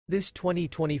This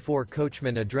 2024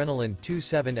 Coachmen Adrenaline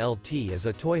 27LT is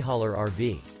a toy hauler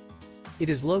RV. It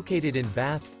is located in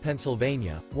Bath,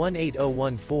 Pennsylvania,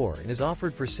 18014 and is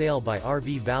offered for sale by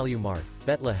RV Value Mart,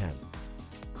 Behtlehem.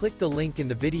 Click the link in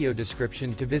the video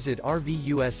description to visit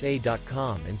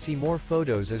RVUSA.com and see more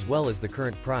photos as well as the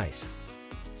current price.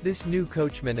 This new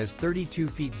Coachmen is 32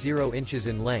 feet 0 inches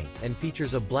in length and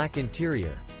features a black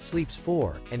interior, sleeps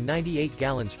 4, and 98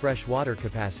 gallons fresh water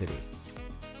capacity.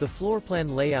 The floor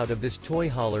plan layout of this toy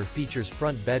hauler features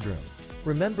front bedroom.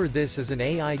 Remember, this is an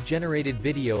AI-generated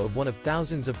video of one of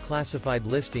thousands of classified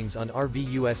listings on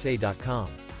RVUSA.com.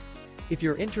 If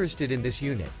you're interested in this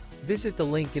unit, visit the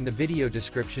link in the video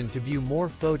description to view more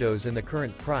photos and the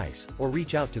current price, or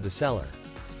reach out to the seller.